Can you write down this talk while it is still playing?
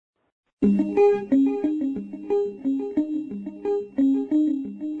Welcome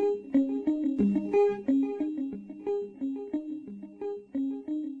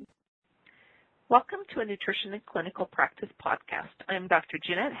to a Nutrition and Clinical Practice podcast. I am Dr.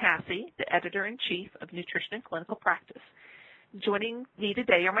 Jeanette Hassey, the Editor-in-Chief of Nutrition and Clinical Practice. Joining me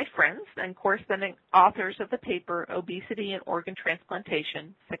today are my friends and corresponding authors of the paper, Obesity and Organ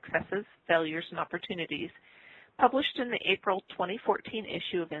Transplantation, Successes, Failures, and Opportunities, published in the April 2014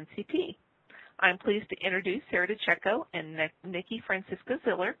 issue of NCP. I'm pleased to introduce Sarah DeCecco and Nikki Francisco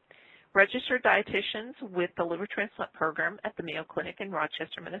Ziller, registered dietitians with the liver transplant program at the Mayo Clinic in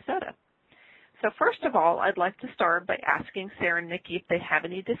Rochester, Minnesota. So first of all, I'd like to start by asking Sarah and Nikki if they have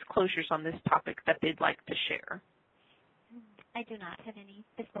any disclosures on this topic that they'd like to share. I do not have any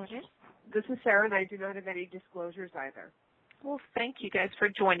disclosures. This is Sarah, and I do not have any disclosures either. Well, thank you guys for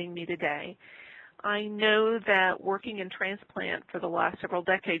joining me today. I know that working in transplant for the last several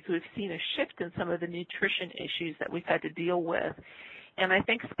decades, we've seen a shift in some of the nutrition issues that we've had to deal with. And I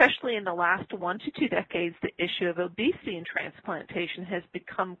think especially in the last 1 to 2 decades, the issue of obesity in transplantation has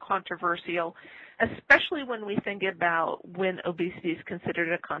become controversial, especially when we think about when obesity is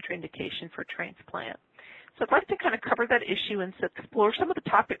considered a contraindication for transplant. So I'd like to kind of cover that issue and explore some of the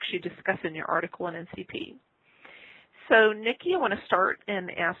topics you discuss in your article on NCP. So Nikki, I want to start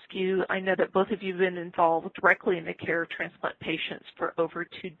and ask you, I know that both of you have been involved directly in the care of transplant patients for over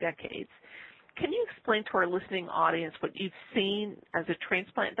 2 decades. Can you explain to our listening audience what you've seen as a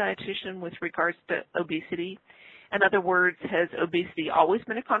transplant dietitian with regards to obesity? In other words, has obesity always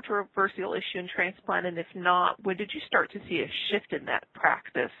been a controversial issue in transplant? And if not, when did you start to see a shift in that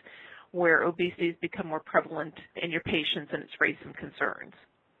practice where obesity has become more prevalent in your patients and it's raised some concerns?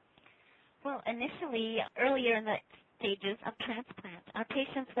 Well, initially, earlier in the stages of transplant, our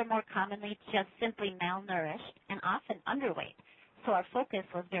patients were more commonly just simply malnourished and often underweight. So our focus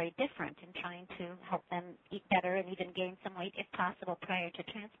was very different in trying to help them eat better and even gain some weight if possible prior to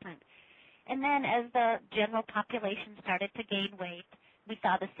transplant. And then as the general population started to gain weight, we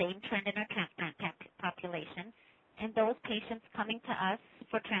saw the same trend in our transplant population. And those patients coming to us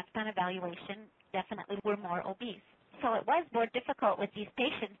for transplant evaluation definitely were more obese. So it was more difficult with these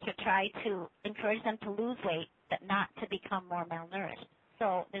patients to try to encourage them to lose weight but not to become more malnourished.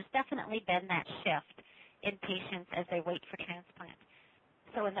 So there's definitely been that shift in patients as they wait for transplant.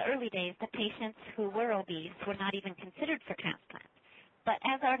 So in the early days, the patients who were obese were not even considered for transplant. But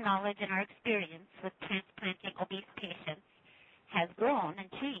as our knowledge and our experience with transplanting obese patients has grown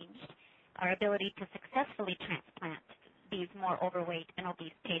and changed, our ability to successfully transplant these more overweight and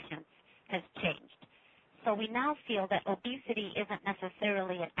obese patients has changed. So we now feel that obesity isn't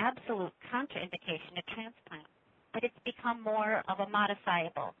necessarily an absolute contraindication to transplant, but it's become more of a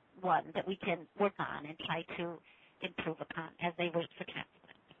modifiable one that we can work on and try to improve upon as they wait for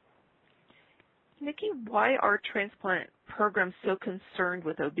transplant. Nikki, why are transplant programs so concerned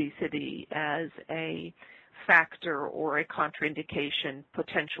with obesity as a factor or a contraindication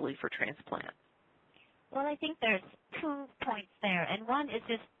potentially for transplant? Well, I think there's 2 points there, and one is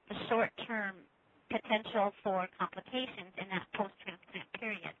just the short-term potential for complications in that post-transplant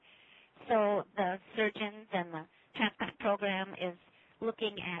period. So the surgeons and the transplant program is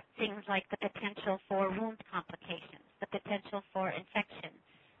looking at things like the potential for wound complications, the potential for infection,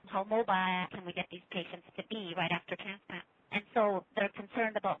 how mobile can we get these patients to be right after transplant. And so they're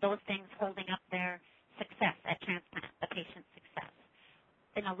concerned about those things holding up their success at transplant, the patient's success.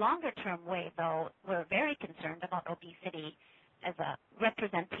 In a longer-term way, though, we're very concerned about obesity as a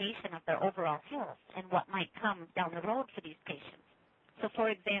representation of their overall health and what might come down the road for these patients. So,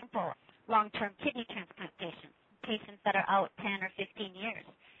 for example, long-term kidney transplant patients that are out 10 or 15 years.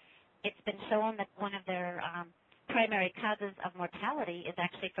 It's been shown that one of their primary causes of mortality is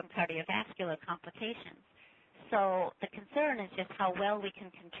actually from cardiovascular complications. So the concern is just how well we can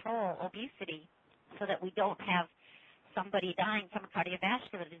control obesity so that we don't have somebody dying from a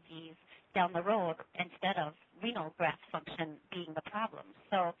cardiovascular disease down the road instead of renal graft function being the problem.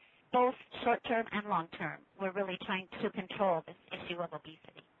 So both short-term and long-term, we're really trying to control this issue of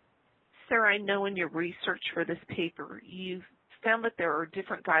obesity. Sarah, I know in your research for this paper, you've found that there are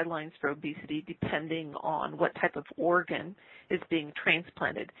different guidelines for obesity depending on what type of organ is being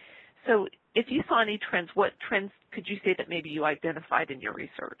transplanted. So if you saw any trends, what trends could you say that maybe you identified in your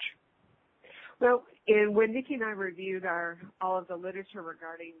research? Well, when Nikki and I reviewed all of the literature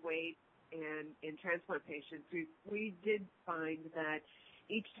regarding weight and in transplant patients, we did find that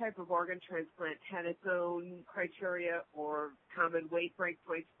each type of organ transplant had its own criteria or common weight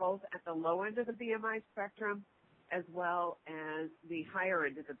breakpoints, both at the low end of the BMI spectrum as well as the higher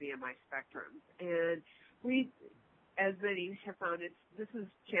end of the BMI spectrum. And we, as many have found, this is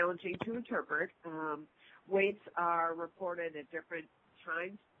challenging to interpret. Weights are reported at different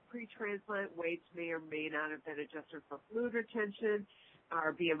times pre-transplant. Weights may or may not have been adjusted for fluid retention.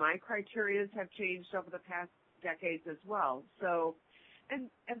 Our BMI criteria have changed over the past decades as well. So, and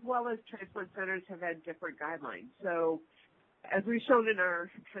as well as transplant centers have had different guidelines. So, as we've shown in our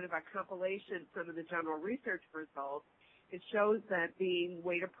kind of a compilation, some of the general research results, it shows that being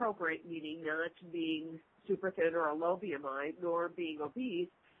weight appropriate, meaning not being super thin or a low BMI, nor being obese,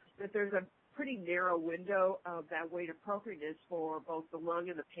 that there's a pretty narrow window of that weight appropriateness for both the lung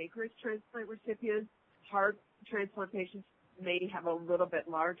and the pancreas transplant recipients. Heart transplant patients may have a little bit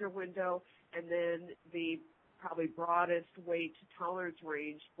larger window, and then the probably broadest weight tolerance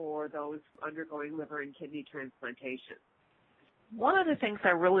range for those undergoing liver and kidney transplantation. One of the things I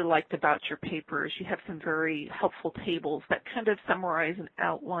really liked about your paper is you have some very helpful tables that kind of summarize and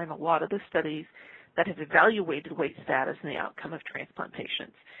outline a lot of the studies that have evaluated weight status and the outcome of transplant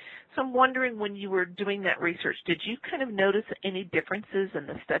patients. So I'm wondering, when you were doing that research, did you kind of notice any differences in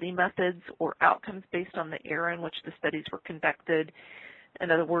the study methods or outcomes based on the era in which the studies were conducted?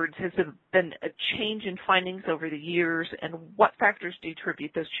 In other words, has there been a change in findings over the years, and what factors do you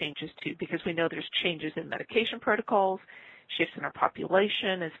attribute those changes to? Because we know there's changes in medication protocols, shifts in our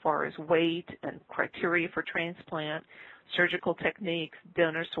population as far as weight and criteria for transplant, surgical techniques,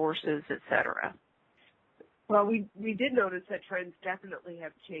 donor sources, et cetera. Well, we did notice that trends definitely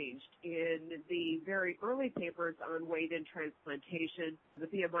have changed. In the very early papers on weight and transplantation, the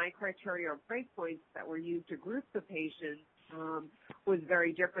BMI criteria or breakpoints that were used to group the patients was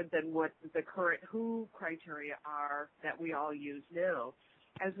very different than what the current WHO criteria are that we all use now.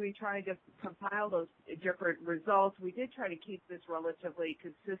 As we tried to compile those different results, we did try to keep this relatively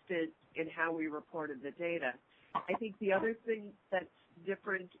consistent in how we reported the data. I think the other thing that's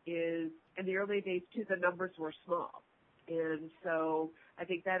different is, in the early days too, the numbers were small. And so I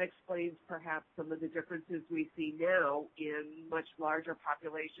think that explains perhaps some of the differences we see now in much larger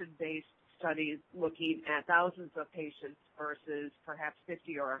population-based studies looking at thousands of patients versus perhaps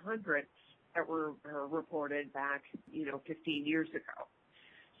 50 or 100 that were reported back, 15 years ago.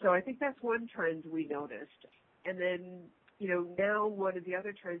 So I think that's one trend we noticed. And then, now one of the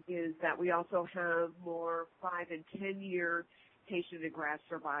other trends is that we also have more 5 and 10-year patient and graft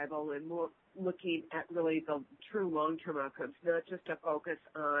survival, and more looking at really the true long-term outcomes, not just a focus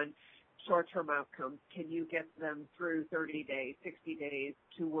on short-term outcomes. Can you get them through 30 days, 60 days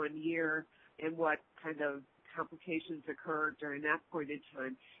to 1 year, and what kind of complications occur during that point in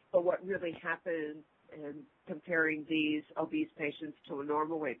time? But what really happens, and comparing these obese patients to a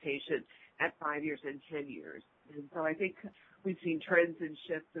normal weight patient at 5 years and 10 years. And so I think we've seen trends and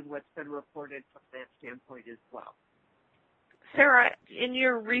shifts in what's been reported from that standpoint as well. Sarah, in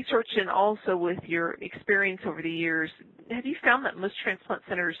your research and also with your experience over the years, have you found that most transplant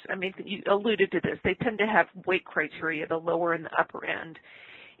centers, you alluded to this, they tend to have weight criteria, the lower and the upper end.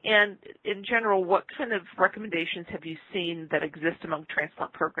 And in general, what kind of recommendations have you seen that exist among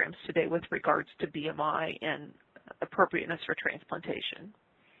transplant programs today with regards to BMI and appropriateness for transplantation?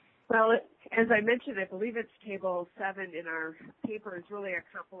 Well, as I mentioned, I believe it's table 7 in our paper is really a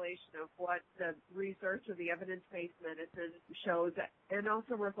compilation of what the research of the evidence-based medicine shows, and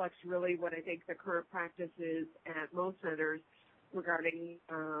also reflects really what I think the current practice is at most centers regarding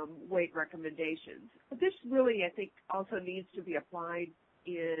weight recommendations. But this really, I think, also needs to be applied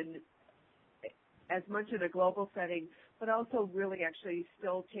in as much in a global setting, but also really actually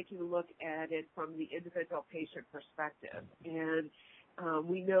still taking a look at it from the individual patient perspective. And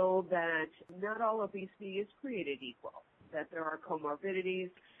we know that not all obesity is created equal, that there are comorbidities,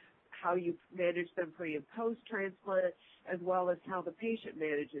 how you manage them pre and post-transplant, as well as how the patient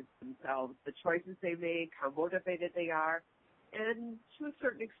manages themselves, the choices they make, how motivated they are, and to a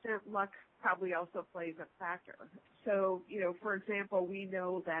certain extent, luck probably also plays a factor. So, for example, we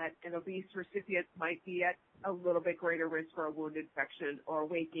know that an obese recipient might be at a little bit greater risk for a wound infection or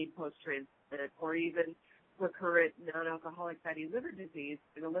weight gain post-transplant, or even recurrent non-alcoholic fatty liver disease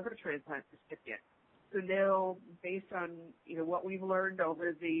in a liver transplant recipient. So now, based on what we've learned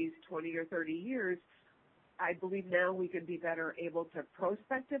over these 20 or 30 years, I believe now we can be better able to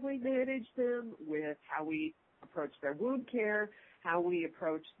prospectively manage them with how we approach their wound care, how we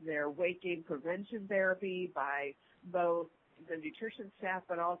approach their weight gain prevention therapy by both the nutrition staff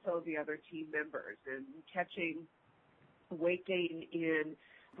but also the other team members, and catching weight gain in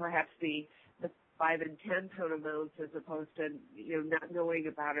perhaps the 5 and 10 pound amounts as opposed to not knowing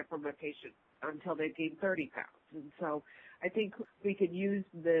about it from a patient until they've gained 30 pounds. And so I think we could use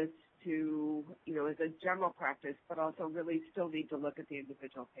this to, as a general practice, but also really still need to look at the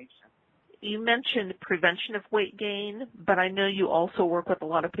individual patient. You mentioned prevention of weight gain, but I know you also work with a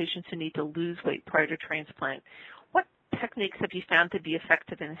lot of patients who need to lose weight prior to transplant. What techniques have you found to be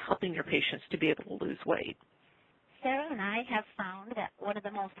effective in helping your patients to be able to lose weight? Sarah and I have found that one of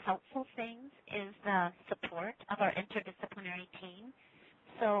the most helpful things is the support of our interdisciplinary team.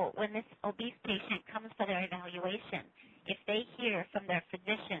 So when this obese patient comes for their evaluation, if they hear from their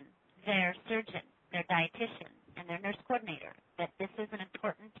physician, their surgeon, their dietitian, and their nurse coordinator that this is an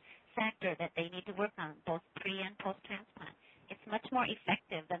important factor that they need to work on both pre and post-transplant, it's much more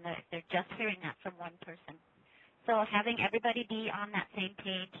effective than if they're just hearing that from one person. So having everybody be on that same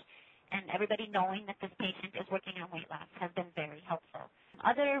page and everybody knowing that this patient is working on weight loss has been very helpful.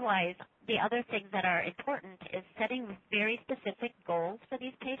 Otherwise, the other things that are important is setting very specific goals for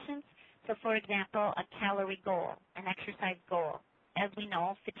these patients. So, for example, a calorie goal, an exercise goal. As we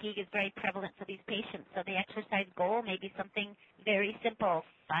know, fatigue is very prevalent for these patients, so the exercise goal may be something very simple,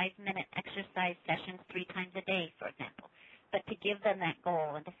 5-minute exercise sessions 3 times a day, for example. But to give them that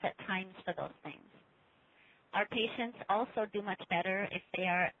goal and to set times for those things. Our patients also do much better if they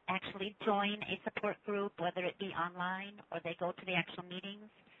are actually join a support group, whether it be online or they go to the actual meetings,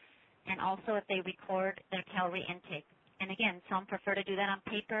 and also if they record their calorie intake. And again, some prefer to do that on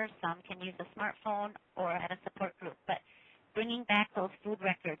paper, some can use a smartphone or at a support group. But bringing back those food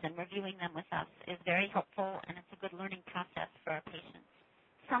records and reviewing them with us is very helpful, and it's a good learning process for our patients.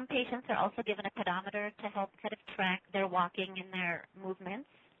 Some patients are also given a pedometer to help kind of track their walking and their movements,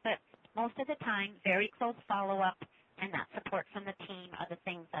 but most of the time, very close follow-up and that support from the team are the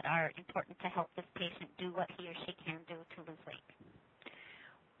things that are important to help this patient do what he or she can do to lose weight.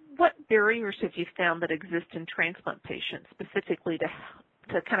 What barriers have you found that exist in transplant patients specifically to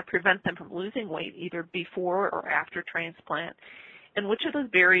kind of prevent them from losing weight either before or after transplant? And which of those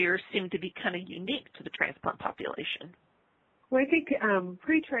barriers seem to be kind of unique to the transplant population? Well, I think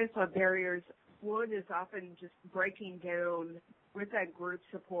pre-transplant barriers, one is often just breaking down with that group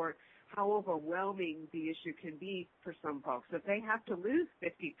support how overwhelming the issue can be for some folks. If they have to lose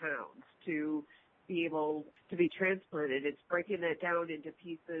 50 pounds to be able to be transplanted, it's breaking that down into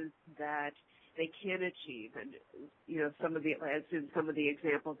pieces that they can achieve, and some of the, as in some of the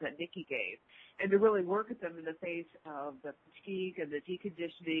examples that Nikki gave, and to really work with them in the face of the fatigue and the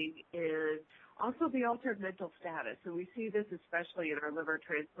deconditioning and also the altered mental status. And we see this especially in our liver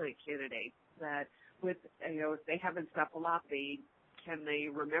transplant candidates, that with, if they have encephalopathy, can they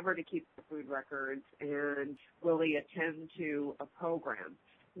remember to keep the food records, and will they attend to a program?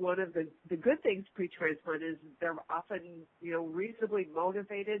 One of the good things pre-transplant is they're often, reasonably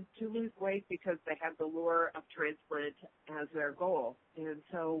motivated to lose weight because they have the lure of transplant as their goal. And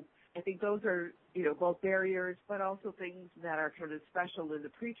so I think those are, both barriers, but also things that are kind of special in the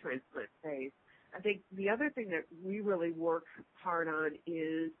pre-transplant phase. I think the other thing that we really work hard on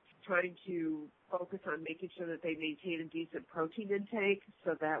is trying to focus on making sure that they maintain a decent protein intake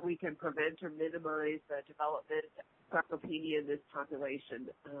so that we can prevent or minimize the development of sarcopenia in this population,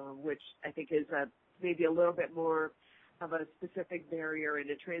 which I think is maybe a little bit more of a specific barrier in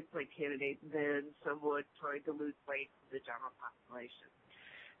a transplant candidate than someone trying to lose weight in the general population.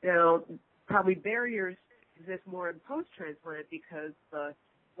 Now, probably barriers exist more in post-transplant because the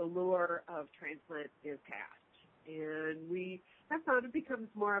lure of transplant is past. And we have found it becomes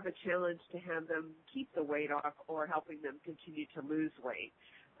more of a challenge to have them keep the weight off or helping them continue to lose weight.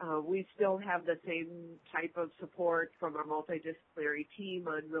 We still have the same type of support from our multidisciplinary team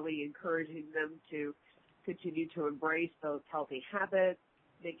on really encouraging them to continue to embrace those healthy habits,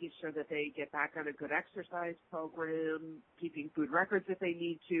 making sure that they get back on a good exercise program, keeping food records if they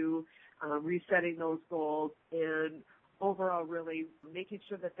need to, resetting those goals, and overall really making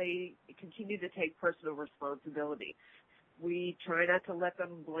sure that they continue to take personal responsibility. We try not to let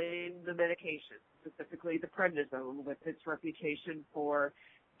them blame the medication, specifically the prednisone, with its reputation for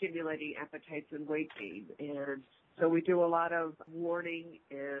stimulating appetites and weight gain. And so we do a lot of warning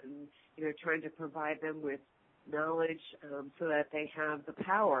and, trying to provide them with knowledge so that they have the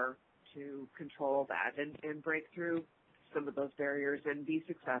power to control that and break through some of those barriers and be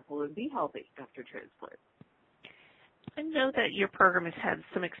successful and be healthy after transplant. I know that your program has had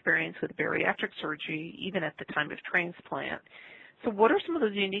some experience with bariatric surgery even at the time of transplant. So what are some of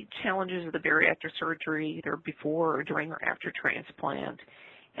those unique challenges of the bariatric surgery either before or during or after transplant?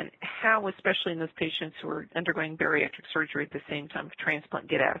 And how, especially in those patients who are undergoing bariatric surgery at the same time of transplant,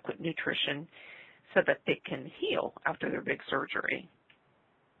 get adequate nutrition so that they can heal after their big surgery?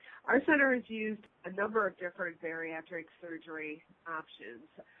 Our center has used a number of different bariatric surgery options.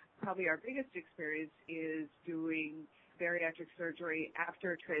 Probably our biggest experience is doing bariatric surgery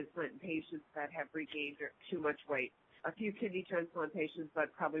after transplant in patients that have regained too much weight. a few kidney transplant patients,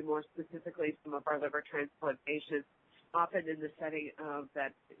 but probably more specifically some of our liver transplant patients, often in the setting of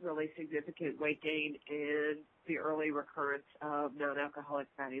that really significant weight gain and the early recurrence of non-alcoholic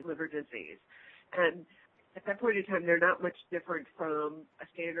fatty liver disease. And at that point in time, they're not much different from a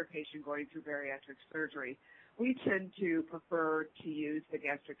standard patient going through bariatric surgery. We tend to prefer to use the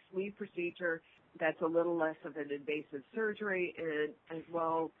gastric sleeve procedure. That's a little less of an invasive surgery, and as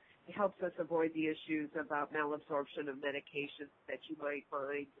well, it helps us avoid the issues about malabsorption of medications that you might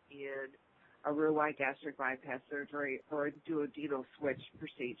find in a Roux-en-Y gastric bypass surgery or a duodenal switch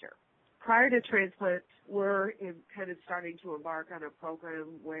procedure. Prior to transplant, we're kind of starting to embark on a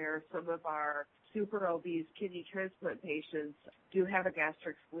program where some of our super obese kidney transplant patients do have a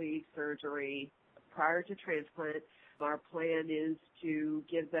gastric sleeve surgery prior to transplant. Our plan is to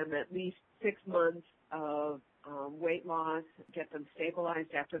give them at least 6 months of weight loss, get them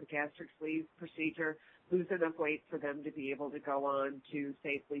stabilized after the gastric sleeve procedure, lose enough weight for them to be able to go on to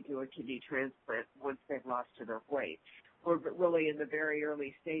safely do a kidney transplant once they've lost enough weight. We're really in the very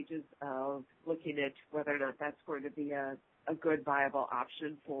early stages of looking at whether or not that's going to be a good viable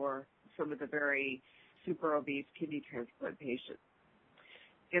option for some of the very super obese kidney transplant patients.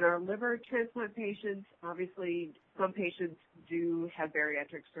 In our liver transplant patients, obviously some patients do have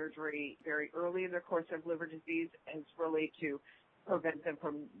bariatric surgery very early in their course of liver disease as really to prevent them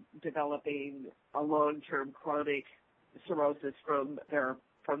from developing a long-term chronic cirrhosis from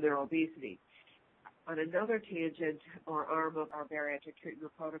their obesity. On another tangent or arm of our bariatric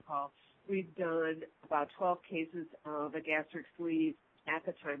treatment protocol, we've done about 12 cases of a gastric sleeve at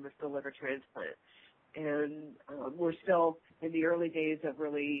the time of the liver transplant. And we're still in the early days of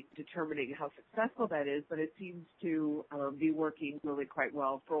really determining how successful that is, but it seems to be working really quite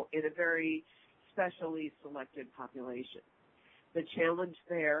well in a very specially selected population. The challenge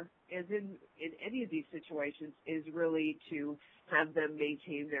there, as in any of these situations, is really to have them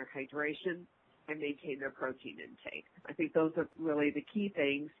maintain their hydration and maintain their protein intake. I think those are really the key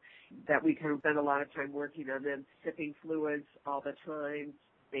things that we can spend a lot of time working on them, sipping fluids all the time,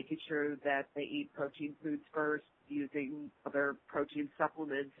 making sure that they eat protein foods first, using other protein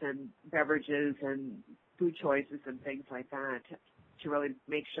supplements and beverages and food choices and things like that to really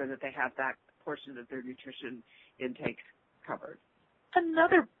make sure that they have that portion of their nutrition intake covered.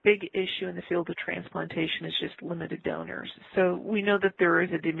 Another big issue in the field of transplantation is just limited donors. So we know that there is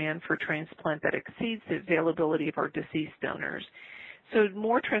a demand for transplant that exceeds the availability of our deceased donors. So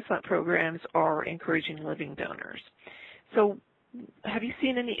more transplant programs are encouraging living donors. So have you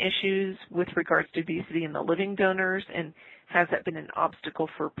seen any issues with regards to obesity in the living donors, and has that been an obstacle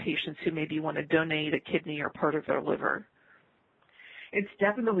for patients who maybe want to donate a kidney or part of their liver? It's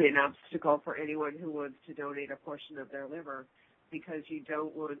definitely an obstacle for anyone who wants to donate a portion of their liver, because you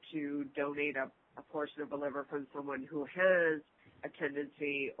don't want to donate a portion of a liver from someone who has a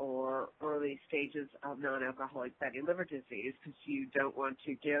tendency or early stages of non-alcoholic fatty liver disease, because you don't want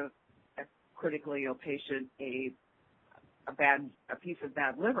to give a critically ill patient a piece of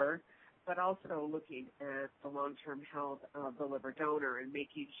bad liver, but also looking at the long-term health of the liver donor and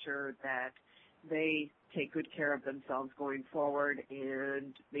making sure that they take good care of themselves going forward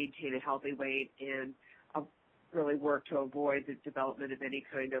and maintain a healthy weight and really work to avoid the development of any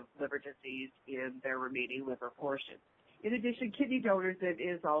kind of liver disease in their remaining liver portion. In addition, kidney donors, it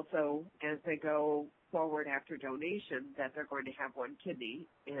is also, as they go forward after donation, that they're going to have one kidney,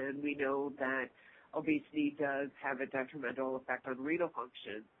 and we know that obesity does have a detrimental effect on renal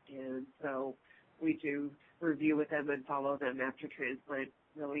function, and so we do review with them and follow them after transplant,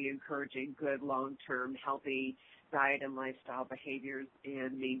 really encouraging good long-term healthy diet and lifestyle behaviors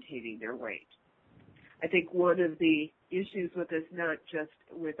and maintaining their weight. I think one of the issues with this, not just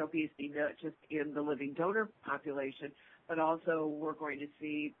with obesity, not just in the living donor population, but also we're going to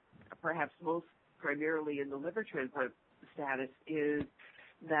see perhaps most primarily in the liver transplant status, is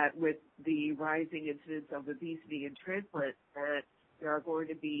that with the rising incidence of obesity and transplant, that there are going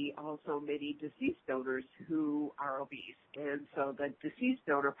to be also many deceased donors who are obese. And so the deceased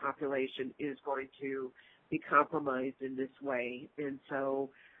donor population is going to be compromised in this way. And so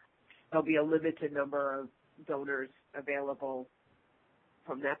there'll be a limited number of donors available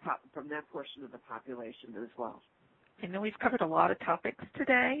from that portion of the population as well. I know we've covered a lot of topics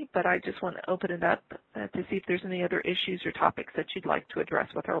today, but I just want to open it up to see if there's any other issues or topics that you'd like to address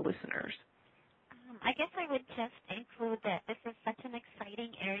with our listeners. I guess I would just include that this is such an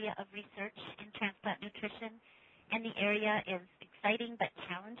exciting area of research in transplant nutrition, and the area is exciting but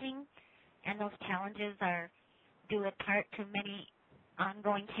challenging, and those challenges are due in part to many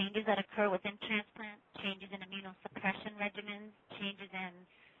ongoing changes that occur within transplant, changes in immunosuppression regimens, changes in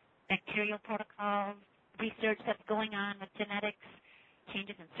bacterial protocols, research that's going on with genetics,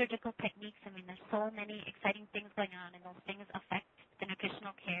 changes in surgical techniques. I mean, there's so many exciting things going on, and those things affect the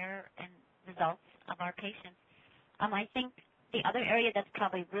nutritional care and results of our patients. I think the other area that's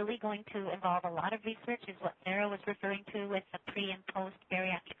probably really going to involve a lot of research is what Sarah was referring to with the pre- and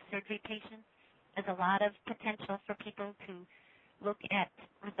post-bariatric surgery patients. There's a lot of potential for people to look at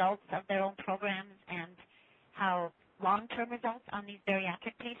results of their own programs and how long-term results on these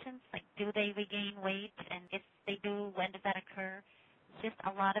bariatric patients, like do they regain weight, and if they do, when does that occur? It's just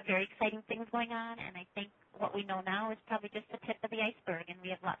a lot of very exciting things going on, and I think what we know now is probably just the tip of the iceberg, and we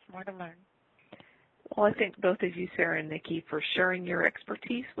have lots more to learn. Well, I thank both of you, Sarah and Nikki, for sharing your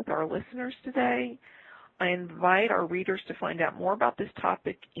expertise with our listeners today. I invite our readers to find out more about this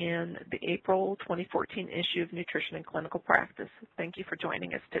topic in the April 2014 issue of Nutrition in Clinical Practice. Thank you for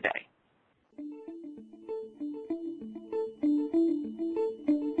joining us today.